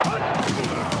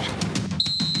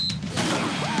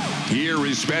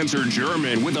is Spencer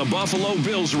German with a Buffalo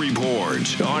Bills report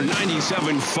on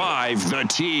 97.5 The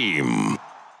Team.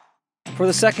 For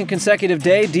the second consecutive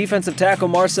day, defensive tackle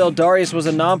Marcell Dareus was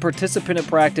a non-participant at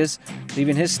practice,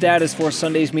 leaving his status for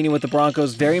Sunday's meeting with the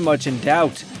Broncos very much in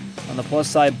doubt. On the plus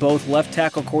side, both left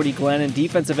tackle Cordy Glenn and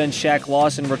defensive end Shaq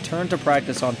Lawson returned to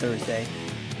practice on Thursday.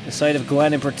 The sight of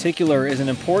Glenn in particular is an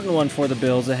important one for the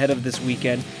Bills ahead of this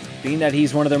weekend, being that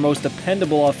he's one of their most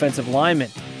dependable offensive linemen.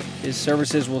 His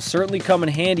services will certainly come in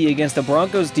handy against the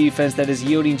Broncos defense that is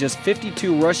yielding just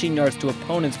 52 rushing yards to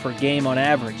opponents per game on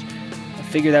average, a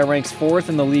figure that ranks fourth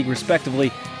in the league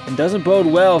respectively and doesn't bode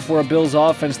well for a Bills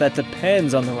offense that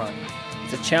depends on the run.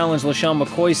 It's a challenge LeSean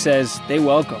McCoy says they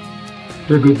welcome.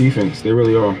 They're a good defense. They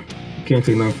really are. You can't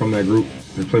take nothing from that group.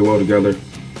 They play well together.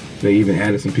 They even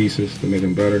added some pieces to make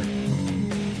them better.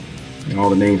 And all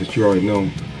the names that you already know.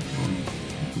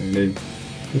 And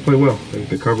they play well.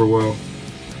 They cover well.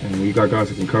 And when you got guys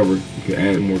that can cover, you can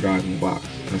add more guys in the box.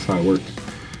 That's how it works.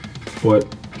 But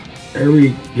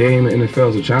every game in the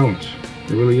NFL is a challenge.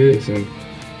 It really is. And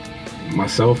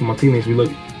myself and my teammates, we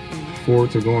look forward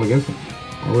to going against them.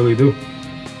 I really do.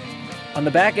 On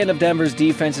the back end of Denver's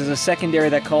defense is a secondary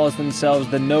that calls themselves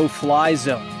the no-fly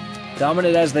zone.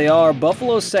 Dominant as they are,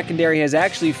 Buffalo's secondary has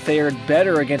actually fared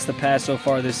better against the pass so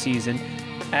far this season.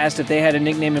 Asked if they had a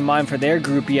nickname in mind for their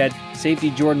group yet, safety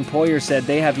Jordan Poyer said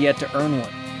they have yet to earn one.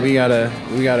 We gotta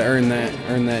earn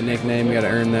that nickname. We gotta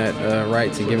earn that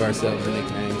right to give ourselves a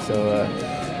nickname. So,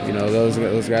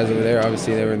 those guys over there,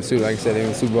 obviously they were in the Super. Like I said, they were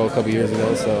in the Super Bowl a couple years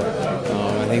ago. So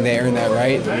I think they earned that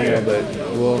right. But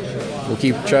we'll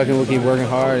keep trucking. We'll keep working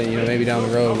hard, and maybe down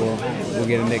the road we'll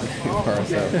get a nickname for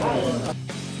ourselves.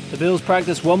 The Bills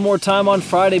practice one more time on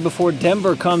Friday before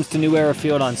Denver comes to New Era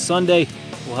Field on Sunday.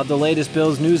 We'll have the latest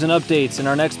Bills news and updates in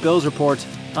our next Bills report.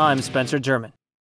 I'm Spencer German.